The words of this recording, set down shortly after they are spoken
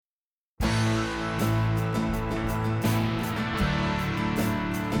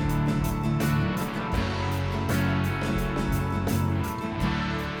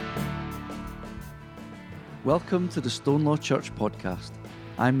Welcome to the Stonelaw Church podcast.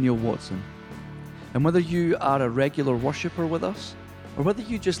 I'm Neil Watson. And whether you are a regular worshipper with us, or whether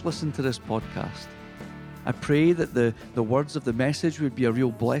you just listen to this podcast, I pray that the words of the message would be a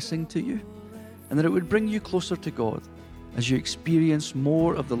real blessing to you, and that it would bring you closer to God as you experience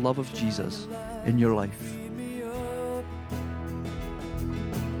more of the love of Jesus in your life.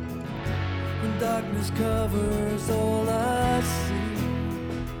 When darkness covers all I see.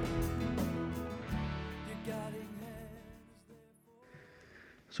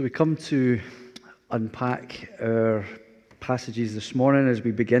 So we come to unpack our passages this morning as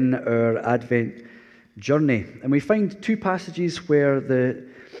we begin our Advent journey. And we find two passages where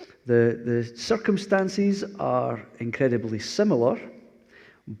the circumstances are incredibly similar,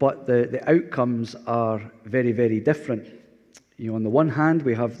 but the outcomes are very, very different. You know, on the one hand,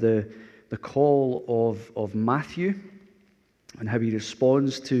 we have the call of Matthew and how he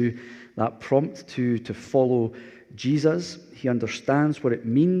responds to that prompt to follow Jesus. He understands what it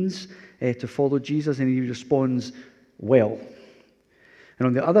means to follow Jesus, and he responds well. And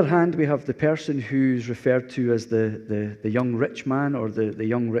on the other hand, we have the person who's referred to as the young rich man, or the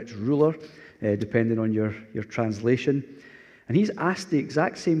young rich ruler, depending on your translation. And he's asked the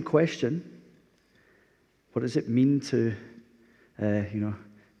exact same question: what does it mean to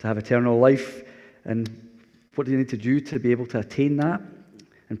have eternal life, and what do you need to do to be able to attain that?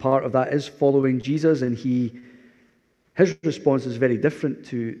 And part of that is following Jesus, and his response is very different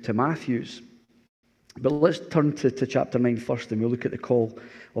to Matthew's. But let's turn to chapter 9 first, and we'll look at the call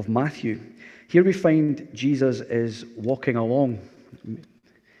of Matthew. Here we find Jesus is walking along. He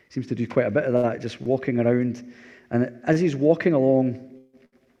seems to do quite a bit of that, just walking around. And as he's walking along,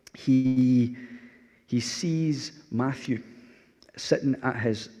 he sees Matthew sitting at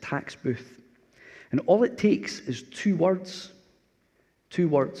his tax booth. And all it takes is two words.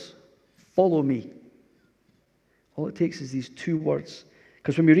 Follow me. All it takes is these two words.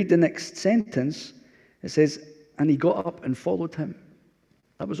 Because when we read the next sentence, it says, and he got up and followed him.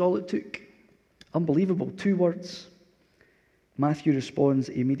 That was all it took. Unbelievable. Two words. Matthew responds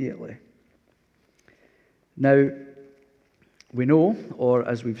immediately. Now, we know, or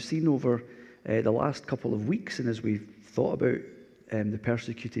as we've seen over the last couple of weeks, and as we've thought about the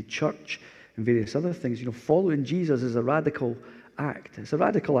persecuted church and various other things, following Jesus is a radical act. It's a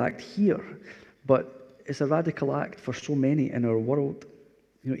radical act here, but it's a radical act for so many in our world.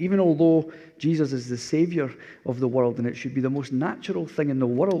 Even although Jesus is the Savior of the world, and it should be the most natural thing in the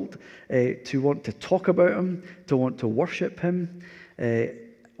world to want to talk about Him, to want to worship Him,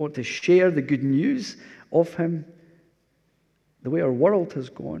 want to share the good news of Him, the way our world has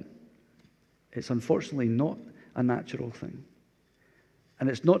gone, it's unfortunately not a natural thing. And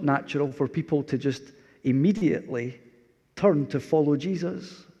it's not natural for people to just immediately turn to follow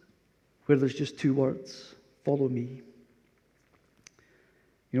Jesus, where there's just two words: follow me.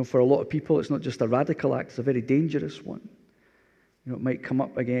 For a lot of people, it's not just a radical act, it's a very dangerous one. It might come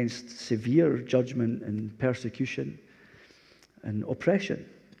up against severe judgment and persecution and oppression.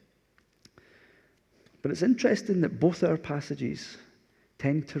 But it's interesting that both our passages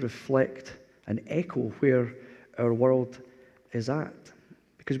tend to reflect and echo where our world is at.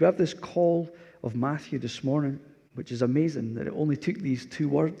 Because we have this call of Matthew this morning, which is amazing, that it only took these two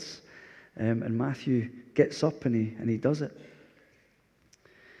words, and Matthew gets up and he does it.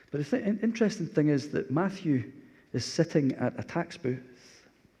 But the interesting thing is that Matthew is sitting at a tax booth.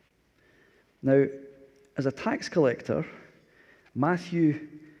 Now, as a tax collector, Matthew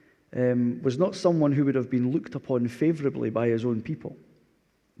was not someone who would have been looked upon favorably by his own people.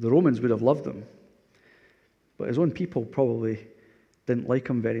 The Romans would have loved him, but his own people probably didn't like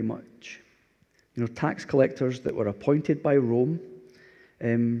him very much. Tax collectors that were appointed by Rome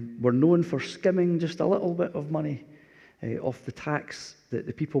were known for skimming just a little bit of money off the tax that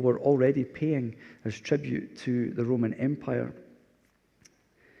the people were already paying as tribute to the Roman Empire.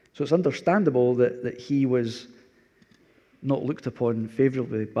 So it's understandable that he was not looked upon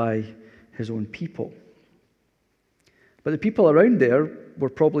favorably by his own people. But the people around there were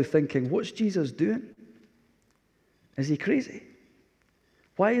probably thinking, what's Jesus doing? Is he crazy?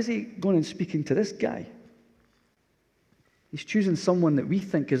 Why is he going and speaking to this guy? He's choosing someone that we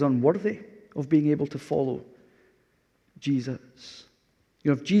think is unworthy of being able to follow Jesus.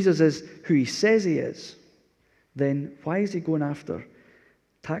 If Jesus is who he says he is, then why is he going after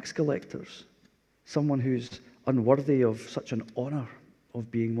tax collectors, someone who's unworthy of such an honor of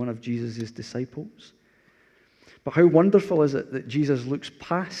being one of Jesus' disciples? But how wonderful is it that Jesus looks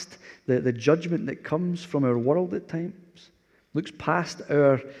past the judgment that comes from our world at times, looks past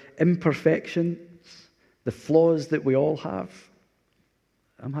our imperfections, the flaws that we all have.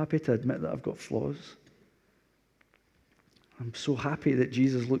 I'm happy to admit that I've got flaws. I'm so happy that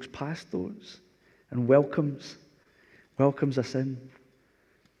Jesus looks past those and welcomes us in.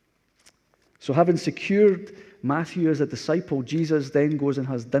 So having secured Matthew as a disciple, Jesus then goes and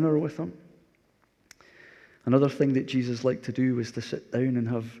has dinner with him. Another thing that Jesus liked to do was to sit down and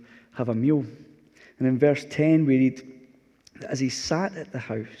have a meal. And in verse 10 we read, as he sat at the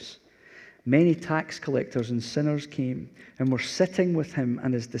house, many tax collectors and sinners came and were sitting with him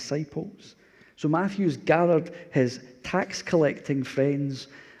and his disciples. So Matthew's gathered his tax collecting friends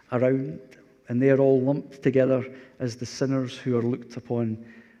around, and they are all lumped together as the sinners who are looked upon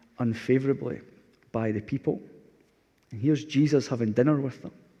unfavorably by the people. And here's Jesus having dinner with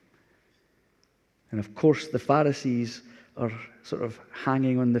them. And of course the Pharisees are sort of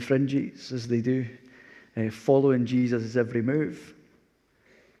hanging on the fringes as they do, following Jesus' every move.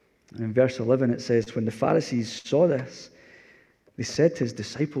 And in verse 11 it says, when the Pharisees saw this, they said to his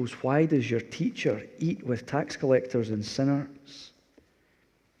disciples, why does your teacher eat with tax collectors and sinners?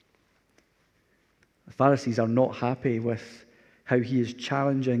 The Pharisees are not happy with how he is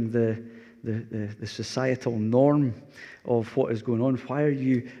challenging the societal norm of what is going on. Why are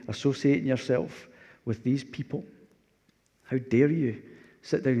you associating yourself with these people? How dare you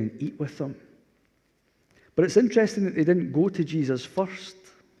sit down and eat with them? But it's interesting that they didn't go to Jesus first.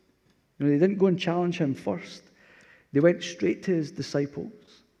 They didn't go and challenge him first. They went straight to his disciples,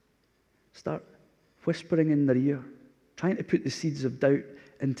 start whispering in their ear, trying to put the seeds of doubt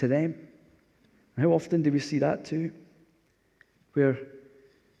into them. And how often do we see that too? Where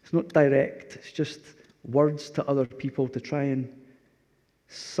it's not direct, it's just words to other people to try and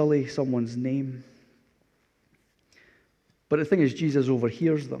sully someone's name. But the thing is, Jesus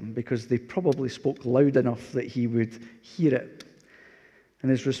overhears them because they probably spoke loud enough that he would hear it. And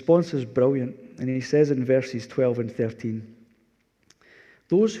his response is brilliant. And he says in verses 12 and 13,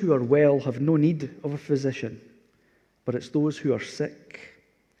 those who are well have no need of a physician, but it's those who are sick.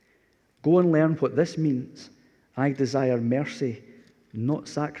 Go and learn what this means. I desire mercy, not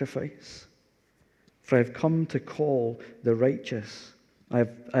sacrifice. For I have come to call the righteous. I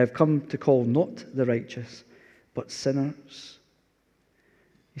have come to call not the righteous, but sinners.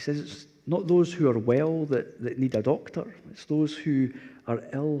 He says it's not those who are well that need a doctor. It's those who are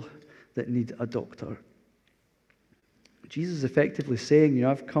ill that need a doctor. Jesus is effectively saying,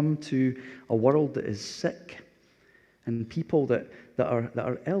 I've come to a world that is sick and people that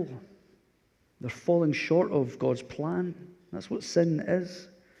are ill. They're falling short of God's plan. That's what sin is.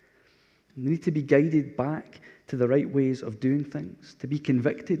 They need to be guided back to the right ways of doing things, to be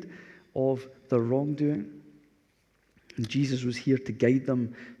convicted of their wrongdoing. And Jesus was here to guide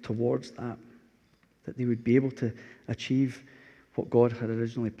them towards that they would be able to achieve what God had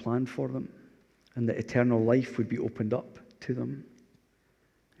originally planned for them, and that eternal life would be opened up to them.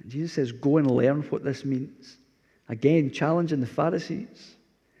 And Jesus says, go and learn what this means. Again, challenging the Pharisees.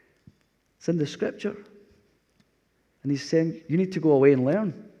 It's in the scripture. And he's saying, you need to go away and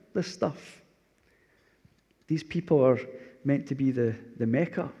learn this stuff. These people are meant to be the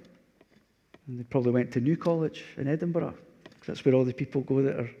Mecca. And they probably went to New College in Edinburgh. That's where all the people go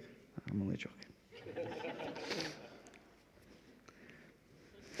that are... I'm only joking.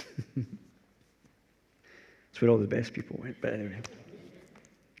 It's where all the best people went, but anyway.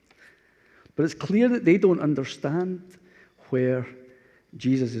 But it's clear that they don't understand where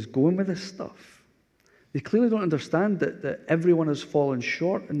Jesus is going with this stuff. They clearly don't understand that everyone has fallen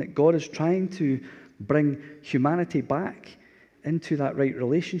short and that God is trying to bring humanity back into that right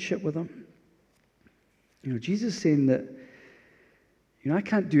relationship with him. Jesus is saying that, I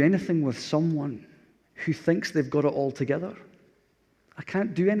can't do anything with someone who thinks they've got it all together. I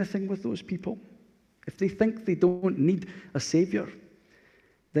can't do anything with those people. If they think they don't need a savior,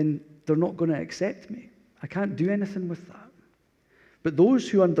 then they're not going to accept me. I can't do anything with that. But those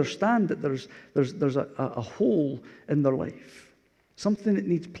who understand that there's a hole in their life, something that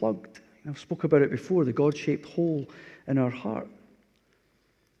needs plugged. I've spoke about it before, the God-shaped hole in our heart.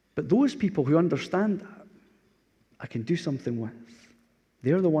 But those people who understand that, I can do something with.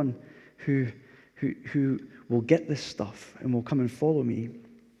 They're the one who will get this stuff and will come and follow me.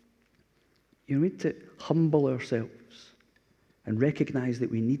 We need to humble ourselves and recognize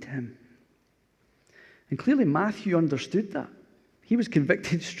that we need him. And clearly Matthew understood that. He was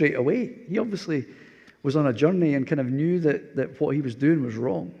convicted straight away. He obviously was on a journey and kind of knew that what he was doing was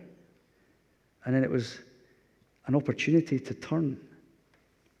wrong. And then it was an opportunity to turn.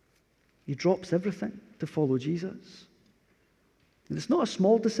 He drops everything to follow Jesus. And it's not a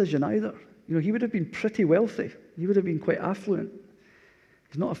small decision either. He would have been pretty wealthy. He would have been quite affluent.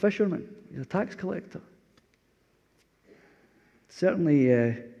 He's not a fisherman. He's a tax collector.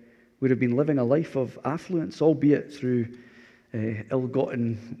 Certainly would have been living a life of affluence, albeit through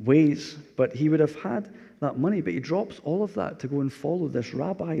ill-gotten ways, but he would have had that money. But he drops all of that to go and follow this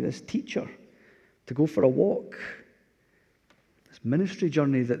rabbi, this teacher, to go for a walk, this ministry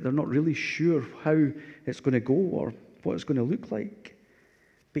journey that they're not really sure how it's going to go or what it's going to look like.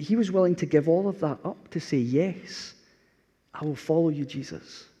 But he was willing to give all of that up to say, yes, I will follow you,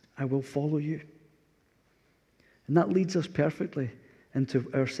 Jesus. I will follow you. And that leads us perfectly into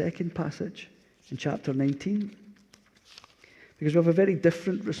our second passage in chapter 19. Because we have a very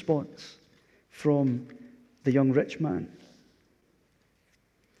different response from the young rich man.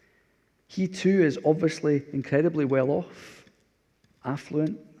 He too is obviously incredibly well off,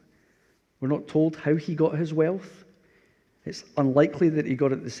 affluent. We're not told how he got his wealth. It's unlikely that he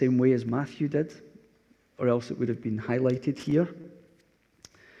got it the same way as Matthew did, or else it would have been highlighted here.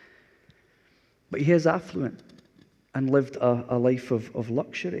 But he is affluent and lived a life of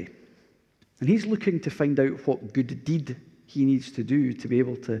luxury. And he's looking to find out what good deed he needs to do to be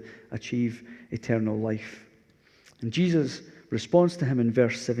able to achieve eternal life. And Jesus responds to him in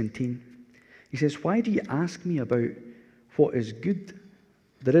verse 17. He says, "Why do you ask me about what is good?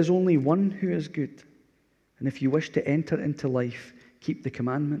 There is only one who is good. And if you wish to enter into life, keep the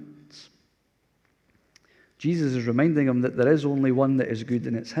commandments." Jesus is reminding him that there is only one that is good,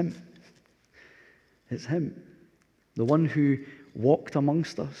 and it's him. It's him. The one who walked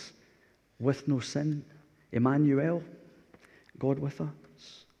amongst us with no sin. Emmanuel, God with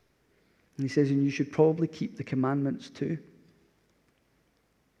us. And he says, and you should probably keep the commandments too.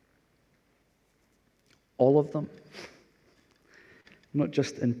 All of them. Not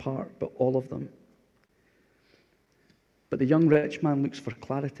just in part, but all of them. But the young rich man looks for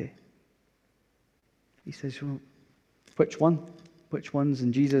clarity. He says, well, which one? Which ones?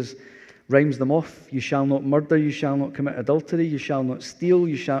 And Jesus rhymes them off. You shall not murder, you shall not commit adultery, you shall not steal,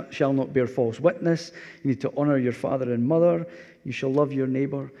 you shall not bear false witness, you need to honor your father and mother, you shall love your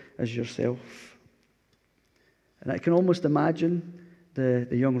neighbor as yourself. And I can almost imagine the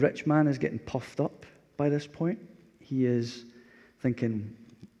young rich man is getting puffed up by this point. He is thinking,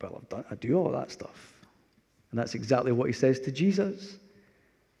 well, I do all that stuff. And that's exactly what he says to Jesus.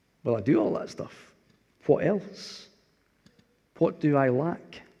 Well, I do all that stuff. What else? What do I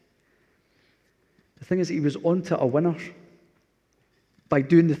lack? The thing is, he was onto a winner by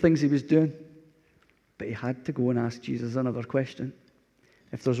doing the things he was doing. But he had to go and ask Jesus another question.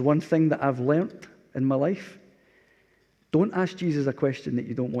 If there's one thing that I've learnt in my life, don't ask Jesus a question that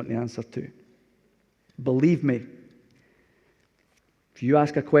you don't want the answer to. Believe me, if you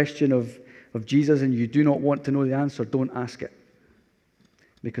ask a question of Jesus and you do not want to know the answer, don't ask it.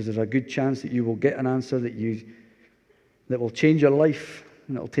 Because there's a good chance that you will get an answer that will change your life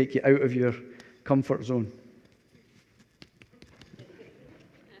and it will take you out of your comfort zone.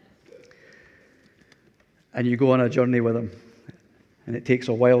 And you go on a journey with him. And it takes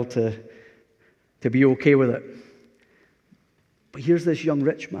a while to be okay with it. But here's this young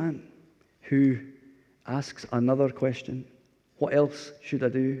rich man who asks another question. What else should I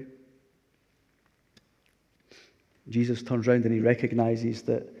do? Jesus turns around and he recognizes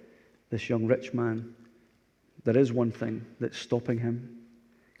that this young rich man, there is one thing that's stopping him.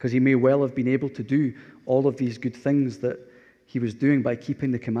 Because he may well have been able to do all of these good things that he was doing by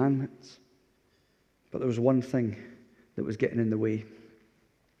keeping the commandments. But there was one thing that was getting in the way.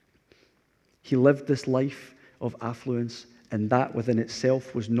 He lived this life of affluence, and that within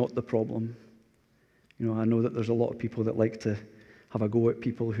itself was not the problem. You know, I know that there's a lot of people that like to have a go at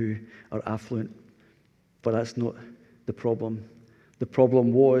people who are affluent, but that's not the problem. The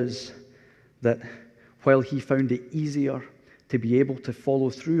problem was that while he found it easier to be able to follow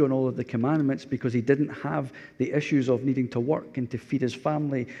through on all of the commandments because he didn't have the issues of needing to work and to feed his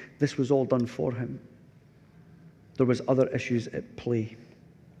family, this was all done for him. There was other issues at play.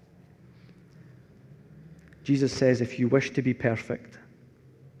 Jesus says, if you wish to be perfect,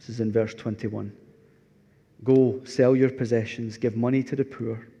 this is in verse 21, go sell your possessions, give money to the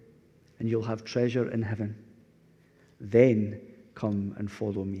poor, and you'll have treasure in heaven. Then come and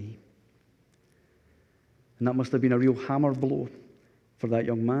follow me. And that must have been a real hammer blow for that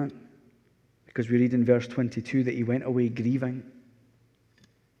young man, because we read in verse 22 that he went away grieving,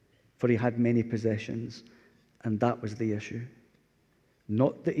 for he had many possessions, and that was the issue.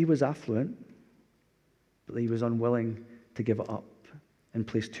 Not that he was affluent, but that he was unwilling to give it up and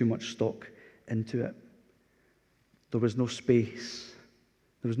place too much stock into it. There was no space,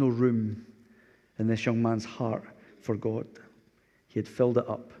 there was no room in this young man's heart for God. He had filled it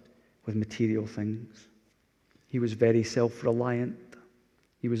up with material things. He was very self-reliant.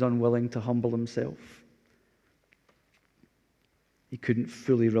 He was unwilling to humble himself. He couldn't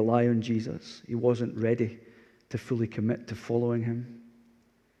fully rely on Jesus. He wasn't ready to fully commit to following him.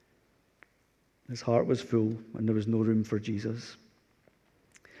 His heart was full and there was no room for Jesus.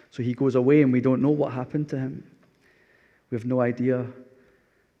 So he goes away and we don't know what happened to him. We have no idea.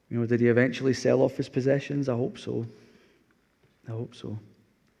 Did he eventually sell off his possessions? I hope so. I hope so.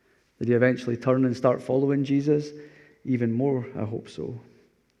 Did he eventually turn and start following Jesus? Even more, I hope so.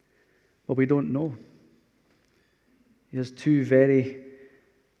 But we don't know. He has two very,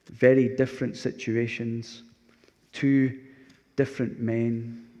 very different situations, two different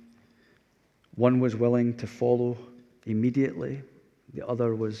men. One was willing to follow immediately. The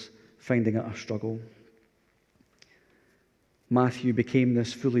other was finding it a struggle. Matthew became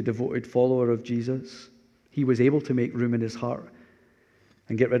this fully devoted follower of Jesus. He was able to make room in his heart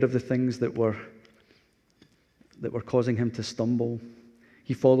and get rid of the things that were causing him to stumble.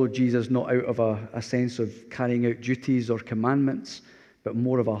 He followed Jesus not out of a sense of carrying out duties or commandments, but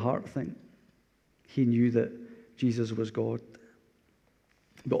more of a heart thing. He knew that Jesus was God.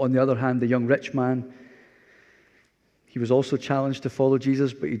 But on the other hand, the young rich man, he was also challenged to follow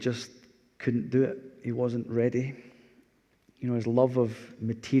Jesus, but he just couldn't do it. He wasn't ready. His love of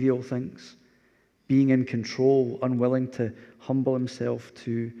material things, being in control, unwilling to humble himself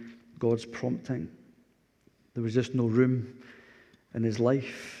to God's prompting. There was just no room in his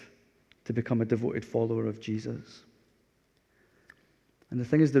life to become a devoted follower of Jesus. And the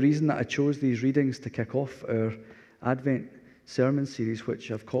thing is, the reason that I chose these readings to kick off our Advent sermon series,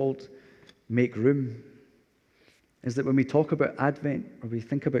 which I've called Make Room, is that when we talk about Advent or we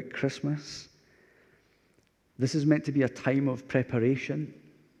think about Christmas, this is meant to be a time of preparation,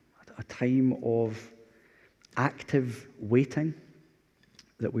 a time of active waiting,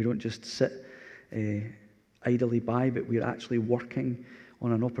 that we don't just sit idly by, but we're actually working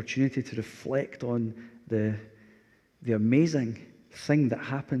on an opportunity to reflect on the amazing thing that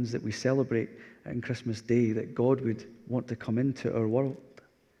happens that we celebrate on Christmas Day, that God would want to come into our world.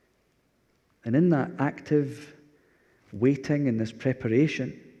 And in that active waiting and this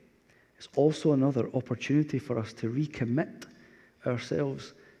preparation, it's also another opportunity for us to recommit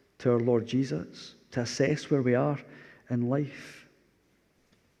ourselves to our Lord Jesus, to assess where we are in life.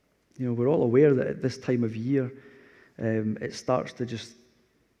 We're all aware that at this time of year, it starts to just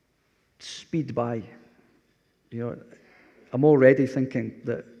speed by. I'm already thinking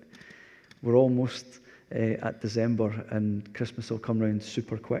that we're almost at December and Christmas will come around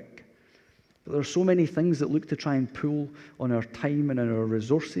super quick. But there are so many things that look to try and pull on our time and on our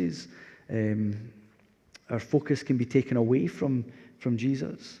resources. Our focus can be taken away from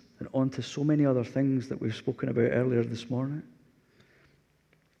Jesus and onto so many other things that we've spoken about earlier this morning.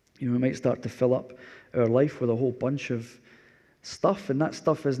 We might start to fill up our life with a whole bunch of stuff, and that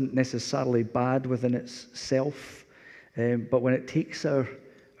stuff isn't necessarily bad within itself, but when it takes our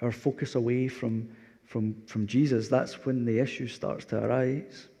focus away from Jesus, that's when the issue starts to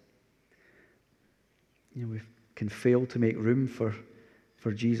arise. We can fail to make room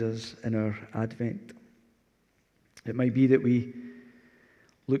for Jesus in our Advent. It might be that we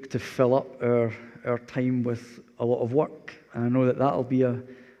look to fill up our time with a lot of work, and I know that that'll be a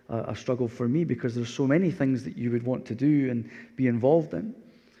struggle for me, because there's so many things that you would want to do and be involved in,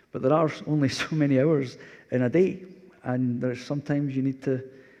 but there are only so many hours in a day, and there's sometimes you need to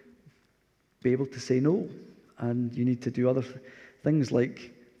be able to say no, and you need to do other things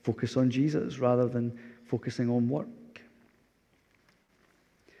like focus on Jesus rather than focusing on work.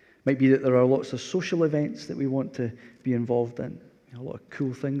 Might be that there are lots of social events that we want to be involved in, a lot of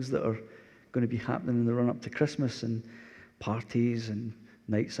cool things that are going to be happening in the run-up to Christmas, and parties and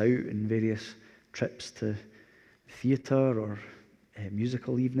nights out and various trips to theatre or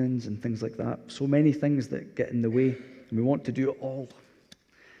musical evenings and things like that. So many things that get in the way, and we want to do it all.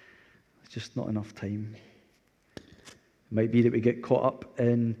 It's just not enough time. It might be that we get caught up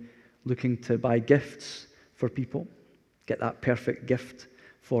in looking to buy gifts for people, get that perfect gift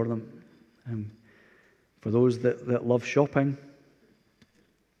for them. For those that love shopping,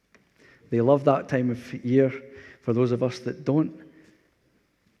 they love that time of year. For those of us that don't,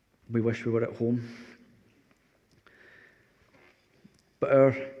 we wish we were at home.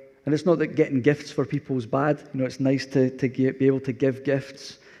 And it's not that getting gifts for people is bad. It's nice to be able to give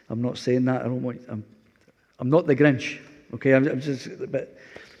gifts. I'm not saying that. I'm not the Grinch. Okay,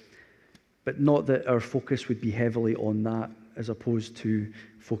 but not that our focus would be heavily on that as opposed to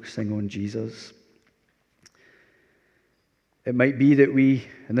focusing on Jesus. It might be that we,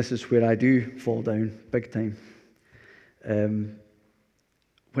 and this is where I do fall down big time,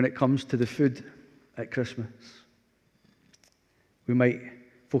 when it comes to the food at Christmas, we might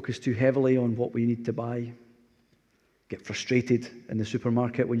focus too heavily on what we need to buy, get frustrated in the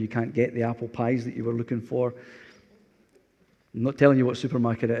supermarket when you can't get the apple pies that you were looking for. I'm not telling you what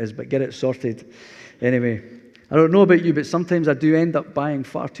supermarket it is, but get it sorted. Anyway, I don't know about you, but sometimes I do end up buying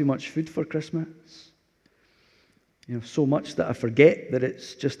far too much food for Christmas. So much that I forget that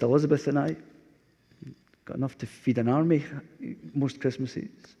it's just Elizabeth and I. Got enough to feed an army most Christmases.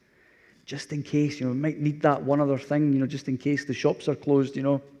 Just in case, we might need that one other thing, just in case the shops are closed,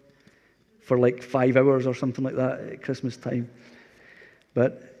 for like 5 hours or something like that at Christmas time.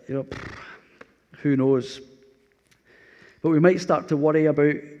 But, who knows? But we might start to worry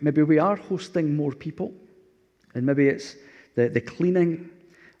about maybe we are hosting more people, and maybe it's the cleaning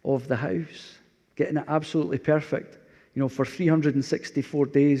of the house, getting it absolutely perfect. For 364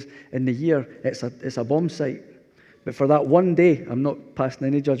 days in the year, it's a bomb site. But for that one day, I'm not passing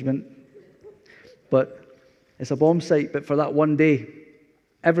any judgment, but it's a bomb site. But for that one day,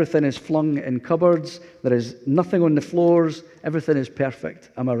 everything is flung in cupboards. There is nothing on the floors. Everything is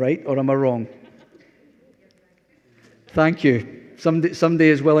perfect. Am I right or am I wrong? Thank you. Somebody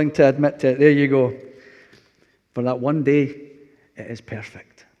is willing to admit to it. There you go. For that one day, it is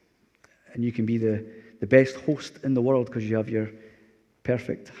perfect. And you can be the best host in the world because you have your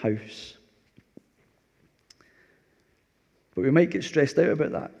perfect house. But we might get stressed out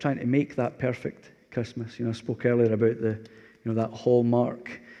about that, trying to make that perfect Christmas. I spoke earlier about that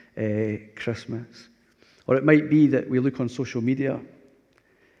Hallmark Christmas. Or it might be that we look on social media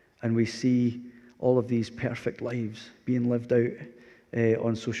and we see all of these perfect lives being lived out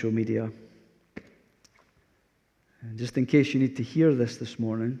on social media. And just in case you need to hear this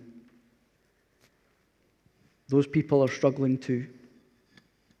morning, those people are struggling too.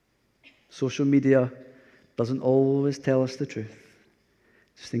 Social media doesn't always tell us the truth.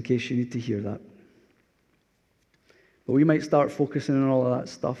 Just in case you need to hear that. But we might start focusing on all of that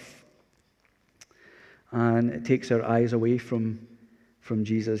stuff, and it takes our eyes away from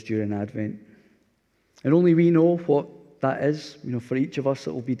Jesus during Advent. And only we know what that is. For each of us,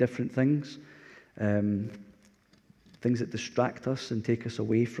 it will be different things. Things that distract us and take us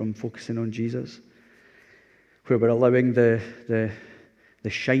away from focusing on Jesus. Where we're allowing the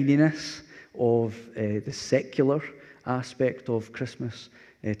shininess of the secular aspect of Christmas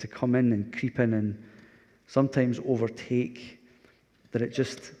to come in and creep in and sometimes overtake, that it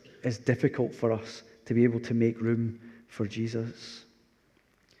just is difficult for us to be able to make room for Jesus.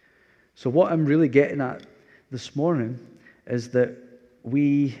 So what I'm really getting at this morning is that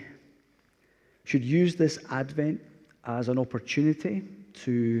we should use this Advent as an opportunity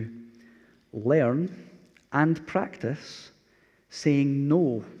to learn and practice saying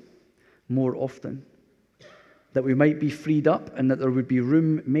no more often. That we might be freed up and that there would be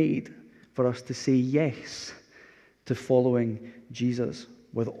room made for us to say yes to following Jesus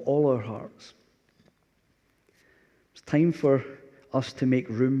with all our hearts. It's time for us to make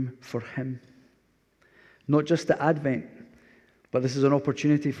room for Him. Not just the Advent, but this is an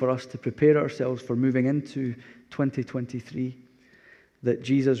opportunity for us to prepare ourselves for moving into 2023, that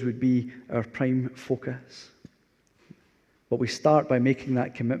Jesus would be our prime focus. But we start by making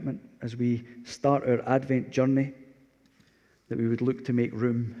that commitment as we start our Advent journey, that we would look to make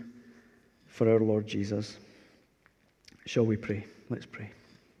room for our Lord Jesus. Shall we pray? Let's pray.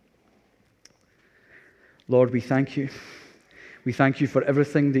 Lord, we thank you. We thank you for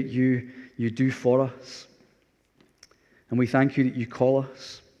everything that you do for us. And we thank you that you call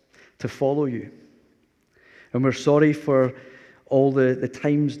us to follow you. And we're sorry for all the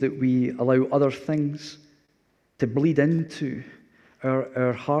times that we allow other things to bleed into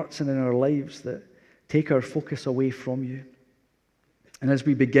our hearts and in our lives that take our focus away from you. And as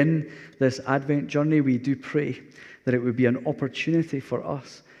we begin this Advent journey, we do pray that it would be an opportunity for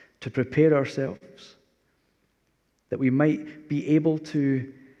us to prepare ourselves, that we might be able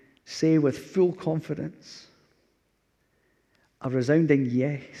to say with full confidence a resounding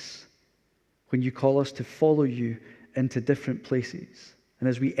yes when you call us to follow you into different places. And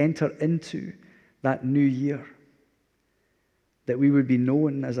as we enter into that new year, that we would be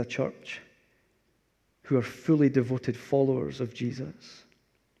known as a church who are fully devoted followers of Jesus,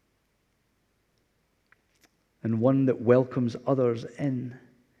 and one that welcomes others in,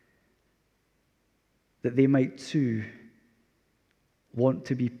 that they might too want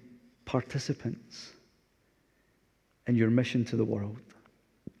to be participants in your mission to the world.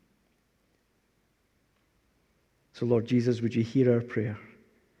 So Lord Jesus, would you hear our prayer?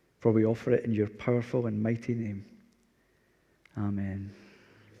 For we offer it in your powerful and mighty name. Amen.